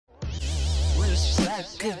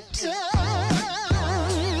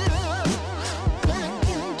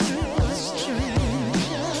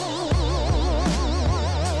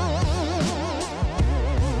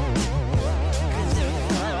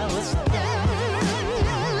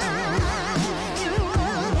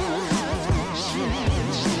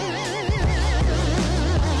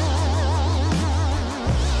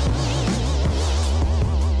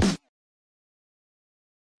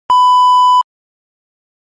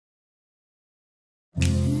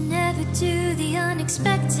Do the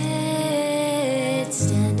unexpected,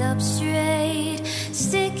 stand up straight,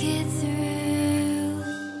 stick it through.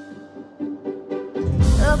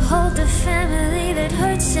 Uphold the family that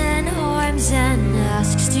hurts and harms and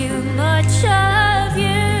asks too much of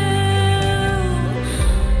you.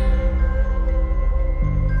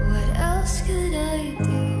 What else could I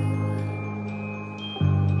do?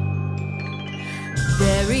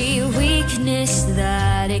 Bury weakness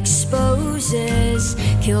that exposes,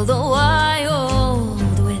 kill the wild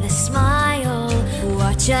with a smile.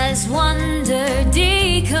 Watch as wonder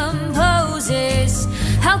decomposes.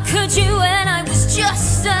 How could you when I was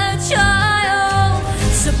just a child?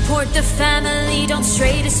 Support the family, don't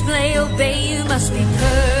stray display, obey, you must be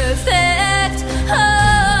perfect.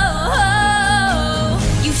 Oh,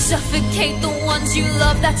 you suffocate the ones you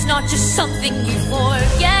love, that's not just something you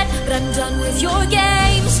forget. But I'm done with your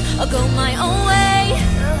games, I'll go my own way.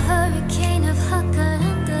 The hurricane of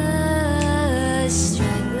Hakarandas,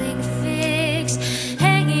 straggling figs,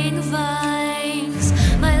 hanging vines.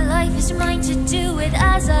 My life is mine to do it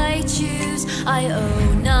as I choose. I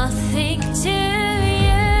owe nothing to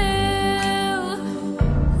you.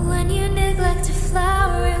 When you neglect a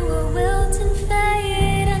flower, it will wilt and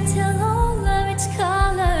fade until all of its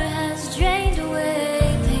color has drained away.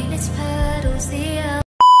 Paint its petals, the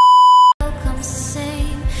outcome's the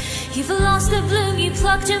same. You've lost the bloom you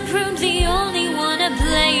plucked and pruned, the only one to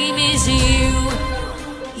blame is you.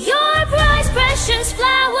 Your prized precious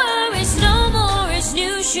flower is no more as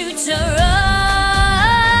new shoots arise.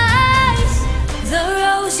 The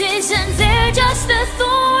roses and they're just the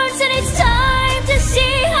thorns, and it's time to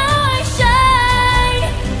see how I shine.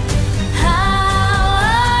 How I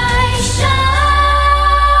shine.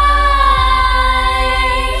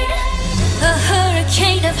 A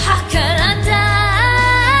hurricane of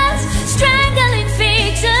Hakarandas, strangling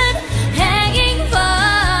figs and hanging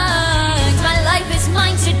bugs. My life is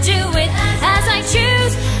mine to do it as I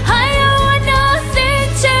choose. I owe nothing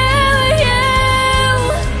to you.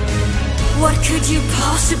 What could you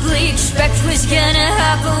possibly expect was gonna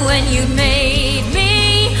happen when you made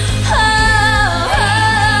me?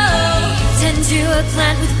 Tend to a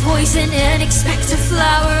plant with poison and expect a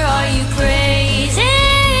flower, are you crazy?